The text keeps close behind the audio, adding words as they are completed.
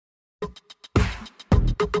I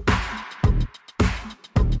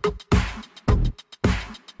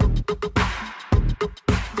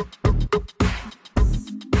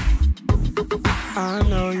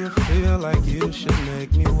know you feel like you should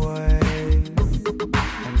make me wait,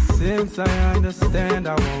 and since I understand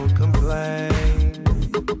I won't complain,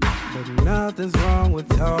 but nothing's wrong with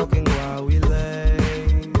talking while we lay.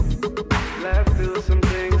 Let's do some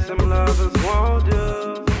things some lovers won't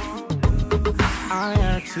do. I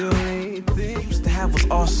actually think used to have was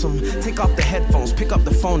awesome. Take off the headphones, pick up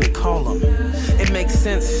the phone and call them. It makes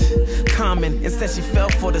sense, common. Instead she fell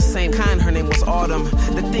for the same kind, her name was Autumn.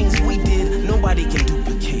 The things we did, nobody can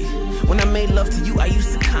duplicate. When I made love to you, I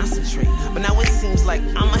used to concentrate, but now it seems like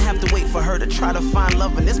I'ma have to wait for her to try to find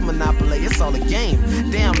love in this monopoly. It's all a game.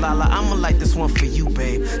 Damn, Lala, I'ma like this one for you,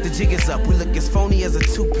 babe. The jig is up, we look as phony as a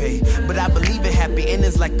toupee, but I believe in happy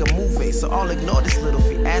endings like a movie, so I'll ignore this little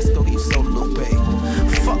fiasco, you so lupe.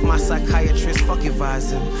 Fuck my psychiatrist, fuck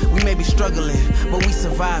advising. We may be struggling, but we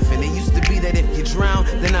surviving. It used to be that if you drown,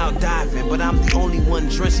 then I'll dive in, but I'm the only one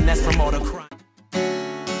drenched, and that's from all the crime.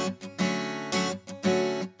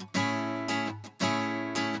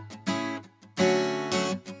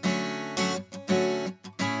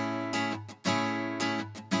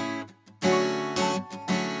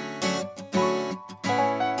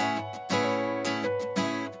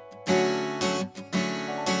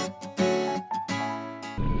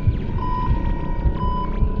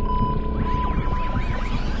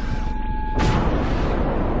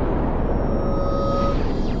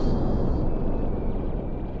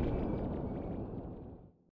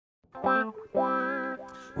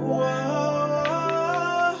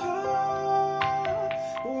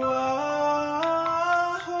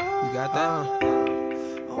 you got that?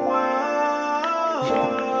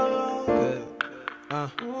 Good.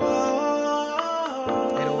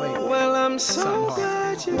 808. Well, I'm so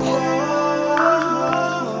glad you came.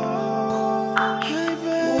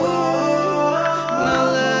 Now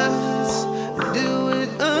let's do it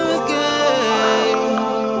again.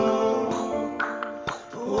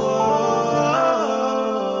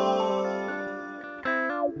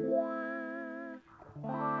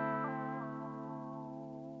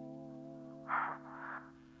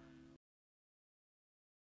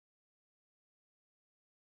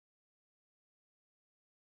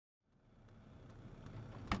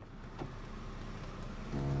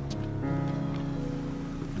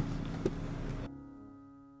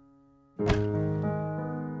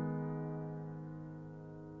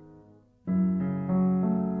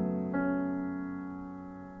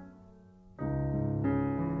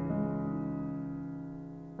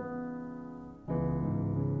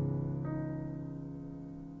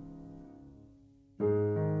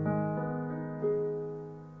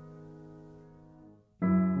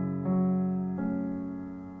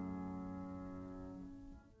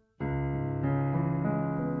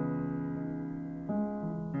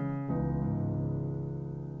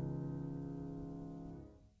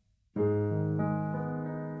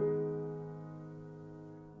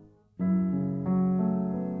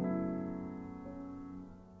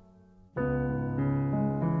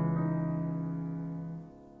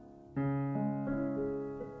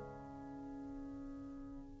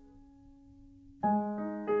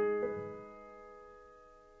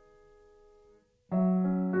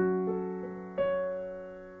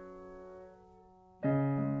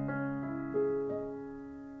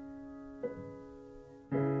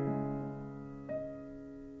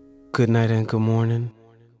 Good night and good morning.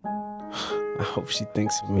 I hope she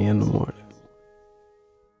thinks of me in the morning.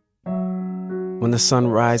 When the sun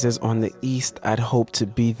rises on the east, I'd hope to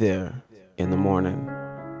be there in the morning.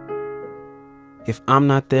 If I'm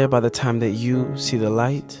not there by the time that you see the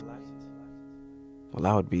light, well,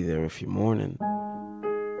 I would be there if you're mourning.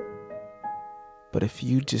 But if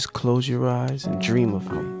you just close your eyes and dream of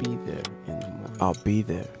me, I'll be there in the morning. I'll be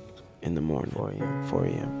there in the morning. 4 a.m. 4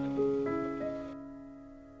 a.m.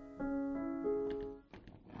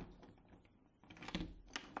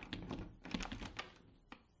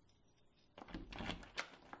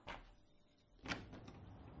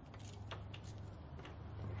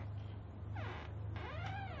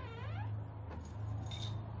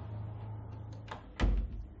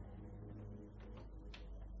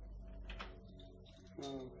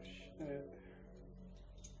 Oh, shit.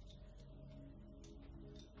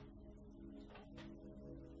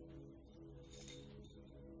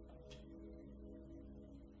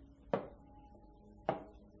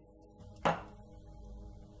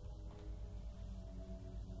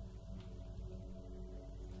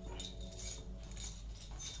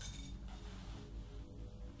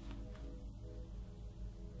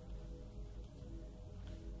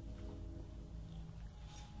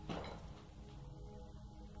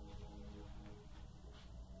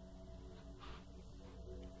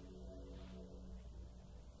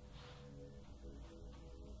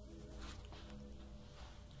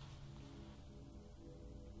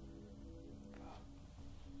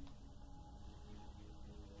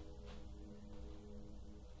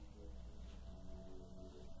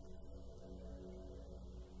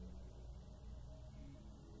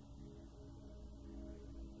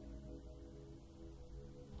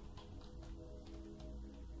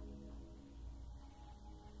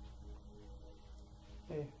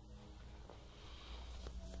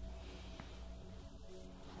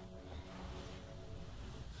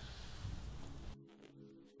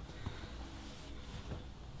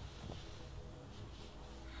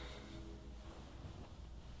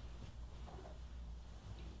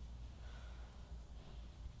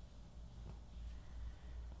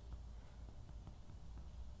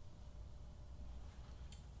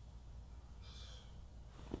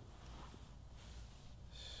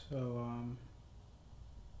 So,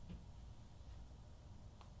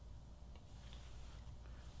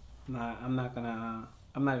 I'm not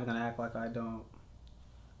even gonna act like I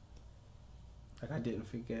didn't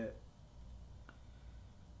forget.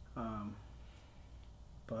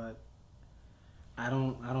 But I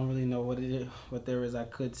don't really know what there is I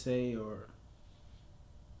could say or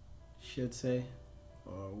should say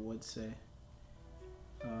or would say.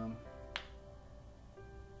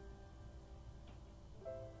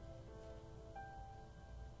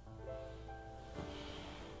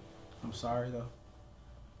 I'm sorry though.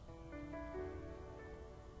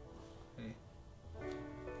 Hey.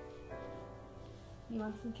 You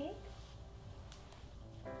want some cake?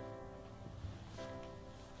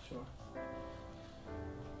 Sure.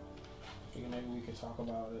 Maybe we could talk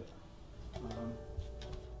about it.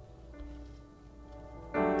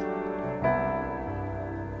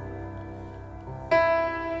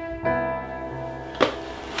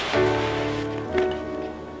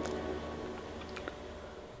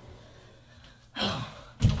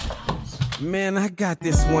 Man, I got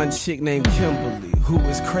this one chick named Kimberly who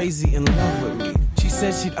is crazy in love with me. She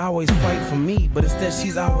said she'd always fight for me, but instead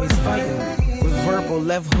she's always fighting me with verbal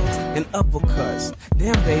left hooks and uppercuts.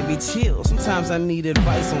 Damn, baby, chill. Sometimes I need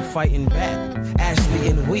advice on fighting back. Ashley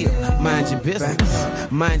and Will, mind your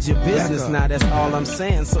business. Mind your business. Now that's all I'm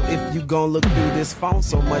saying. So if you gon' look through this phone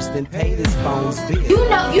so much, then pay this phone's bill. You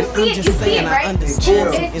know, you see it, right? Who is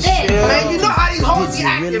this? Man, you know how these hoes be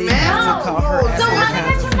acting, man. So how did I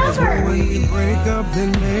get your number? When we break up,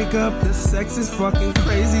 then make up. The sex is fucking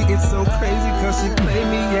crazy. It's so crazy cause she played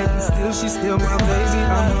me yet and still she's still my baby.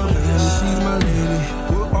 I'm her man, she's my lady.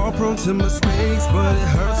 We're all prone to mistakes, but it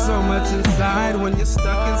hurts so much inside when you're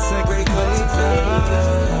stuck in second place.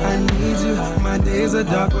 I need you. My days are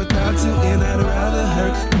dark without you, and I'd rather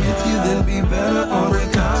hurt with you than be better on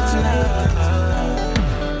without you.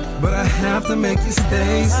 But I have to make you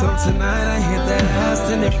stay, so tonight I hit that ass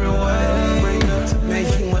a different way. Man,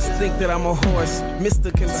 you must think that I'm a horse,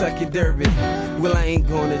 Mr. Kentucky Derby. Well, I ain't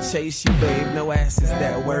gonna chase you, babe. No ass is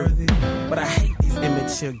that worthy. But I hate these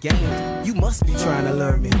immature games. You must be trying to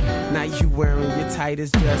lure me. Now you wearing your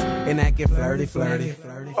tightest dress and acting flirty.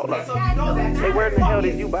 Hold up. Hey, where in the hell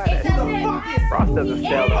did you buy that? Ross doesn't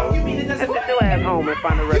sell those. Just get your ass home and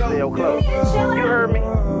find the rest of your clothes. You heard me?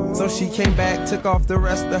 So she came back, took off the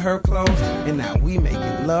rest of her clothes, and now we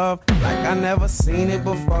making love like I never seen it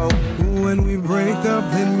before. When we break up,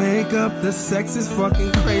 then make up. The sex is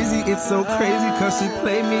fucking crazy. It's so crazy cause she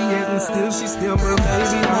played me yet and still she's still my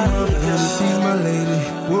baby. I'm her man, she's my lady.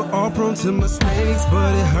 We're all prone to mistakes,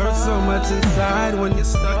 but it hurts so much inside when you're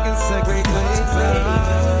stuck in second place.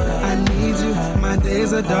 I need you. My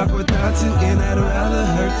days are dark without you, and I'd rather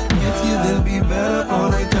hurt with you than be better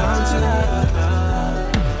on without you.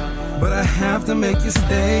 But I have to make you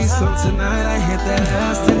stay, so tonight I hit that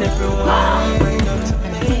ass a different way.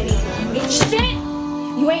 It's shit.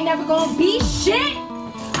 You ain't never gonna be shit.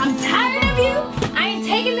 I'm tired of you. I ain't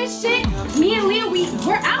taking this shit. Me and Leah,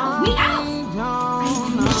 we're out. We out. I ain't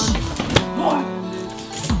doing this shit more.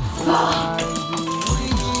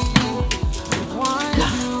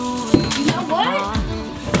 You know what?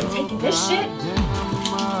 I'm taking this shit.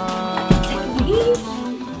 I'm taking these.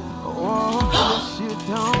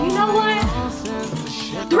 You know what?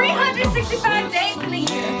 365 days in a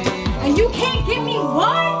year, and you can't give me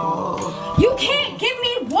one? You can't give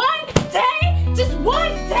me one day? Just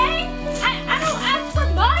one day? I don't ask for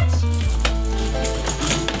much.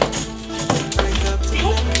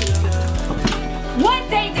 One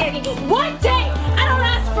day, Daddy. One day. I don't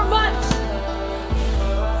ask for much.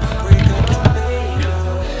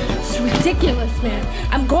 It's ridiculous, man.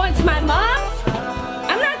 I'm going to my mom's.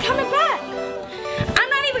 I'm not coming back. I'm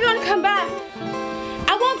not even going to come back.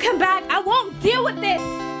 I won't come back. I won't deal with this.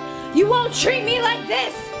 You won't treat me like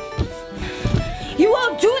this. You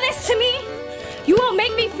won't do this to me. You won't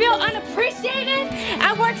make me feel unappreciated.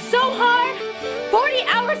 I work so hard, 40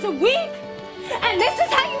 hours a week, and this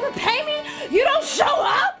is how you repay me? You don't show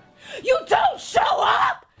up? You don't show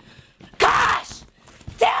up? Gosh,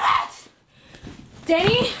 damn it!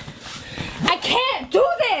 Danny, I can't do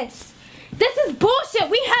this. This is bullshit.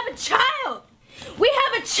 We have a child. We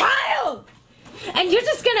have a child. And you're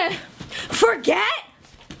just gonna forget?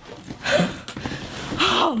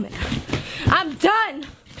 Oh man, I'm done.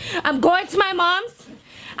 I'm going to my mom's.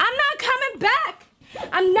 I'm not coming back.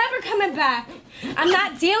 I'm never coming back. I'm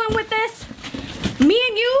not dealing with this. Me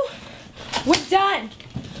and you, we're done.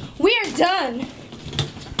 We are done.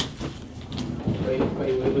 Wait.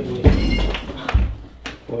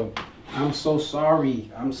 Well, I'm so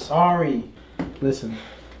sorry. I'm sorry. Listen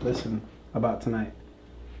about tonight.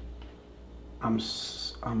 I'm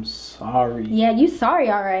sorry. Yeah, you sorry,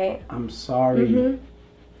 alright. I'm sorry.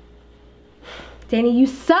 Danny, you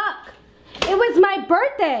suck. It was my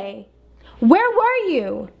birthday. Where were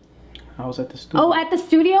you? I was at the studio. Oh, at the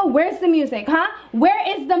studio? Where's the music, huh? Where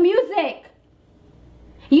is the music?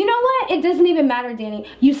 You know what? It doesn't even matter, Danny.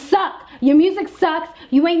 You suck. Your music sucks.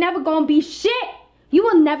 You ain't never gonna be shit. You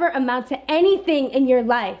will never amount to anything in your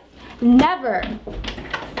life. Never.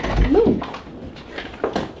 Move.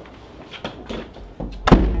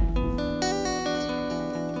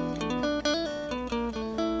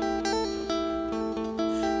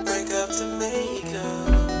 Break up to make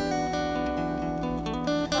up.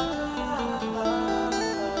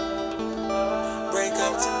 Break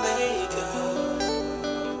up to make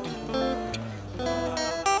up.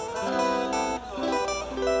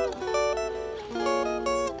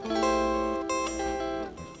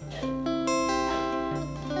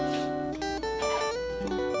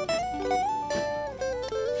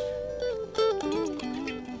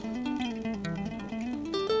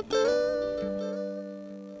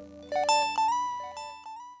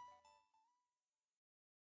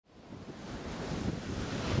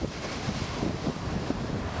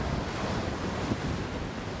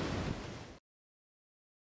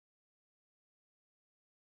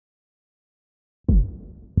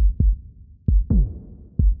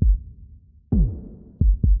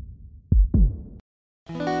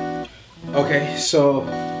 Okay, so,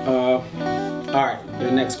 alright,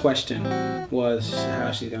 the next question was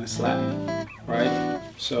how she's gonna slap me, right?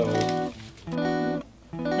 So,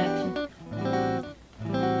 Action.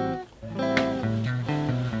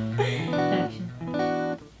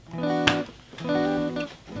 Action.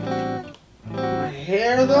 my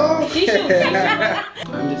hair though? She should.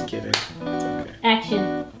 I'm just kidding. It's okay.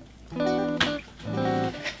 Action.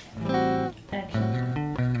 Action.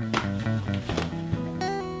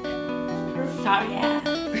 Sorry,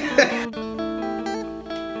 ass.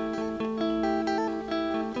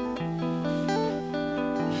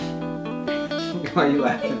 Why are you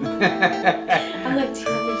laughing? I'm like, do you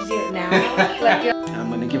want me to do it now? Like, I'm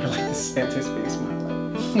gonna give her like the Santa's face smile.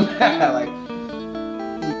 Like,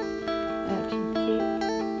 Action.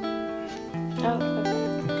 oh,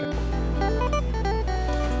 okay.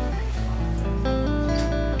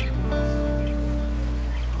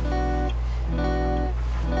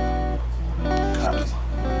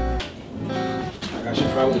 like I should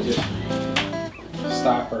probably just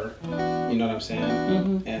stop her. You know what I'm saying?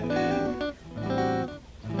 Mm-hmm. And then,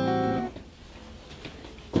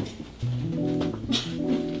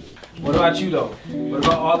 What about you though? What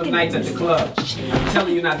about all the nights at the club? I'm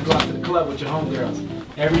telling you not to go out to the club with your homegirls.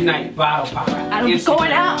 Every night, bottle pop. I don't be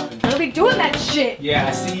going out. I don't be doing that shit. Yeah,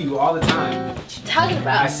 I see you all the time. What you talking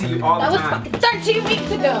about? I see you all the That was time. fucking 13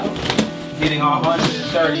 weeks ago. Getting all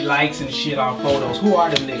 130 likes and shit on photos. Who are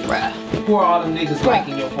them niggas? Bruh. Who are all them niggas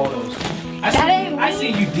liking your photos? I see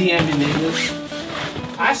you DMing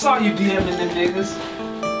niggas. I saw you DMing them niggas.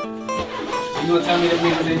 You gonna tell me them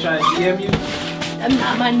niggas ain't trying to DM you? I'm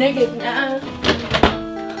not my nigga, nah.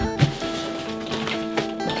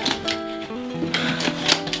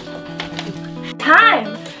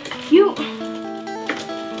 Time. You.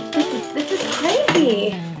 This is crazy.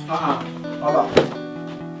 Hold on.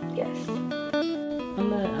 Yes. I'm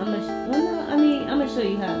gonna show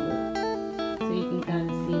you how it looks, so you can kind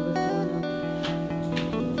of see what's going on.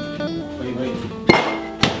 Wait.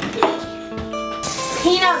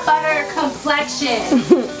 Peanut butter complexion.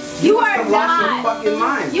 You are Lost not. your fucking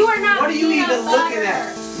mind. You are not. What are you peanut even butter. looking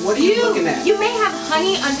at? What are you looking at? You may have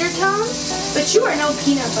honey undertones, but you are no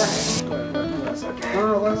peanut butter. That's okay.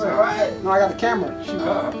 No, that's alright. No, I got the camera. Shoot.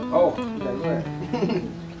 Yeah, go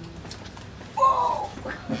ahead.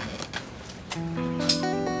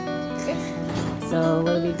 So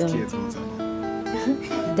what are we doing? Kids all the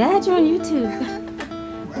time. Dad, you're on YouTube.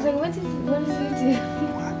 I was like, what is YouTube?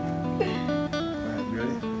 Alright, you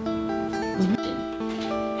ready?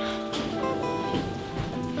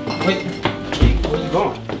 Wait, where you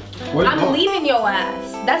going? Where you I'm going? leaving your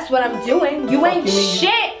ass. That's what I'm doing. You ain't Fuck you mean?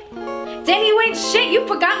 shit. Danny, you ain't shit. You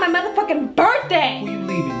forgot my motherfucking birthday. Who you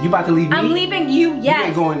leaving? You about to leave me? I'm leaving you, You yes.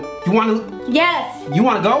 ain't going. You want to? Yes. You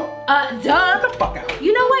want to go? Duh. Get the fuck out.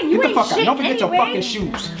 You know what? You Get the ain't fuck shit out. Don't forget anyway. your fucking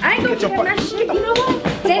shoes. I ain't gonna forget my shit. You know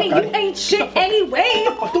what? Danny, fuck you out. ain't shit anyway.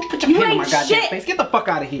 Don't put your You hand in my ain't goddamn shit. face. Get the fuck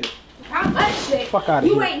out of here. How much shit? Fuck outta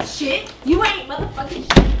You here. ain't shit. You ain't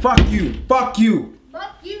motherfucking shit. Fuck you. Fuck you.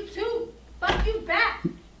 Fuck you too. Fuck you back.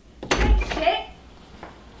 You ain't shit.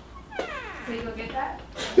 So you gonna get that?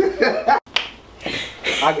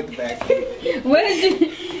 I'll get the bag. What did you?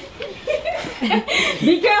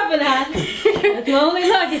 Be careful now. That's only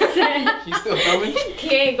luck is that. You still filming?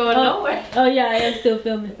 He ain't going nowhere. Oh yeah, I am still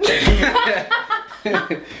filming.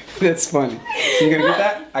 That's funny. You gonna get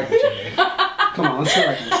that? I got you. Come on, let's go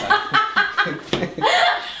back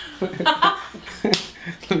inside.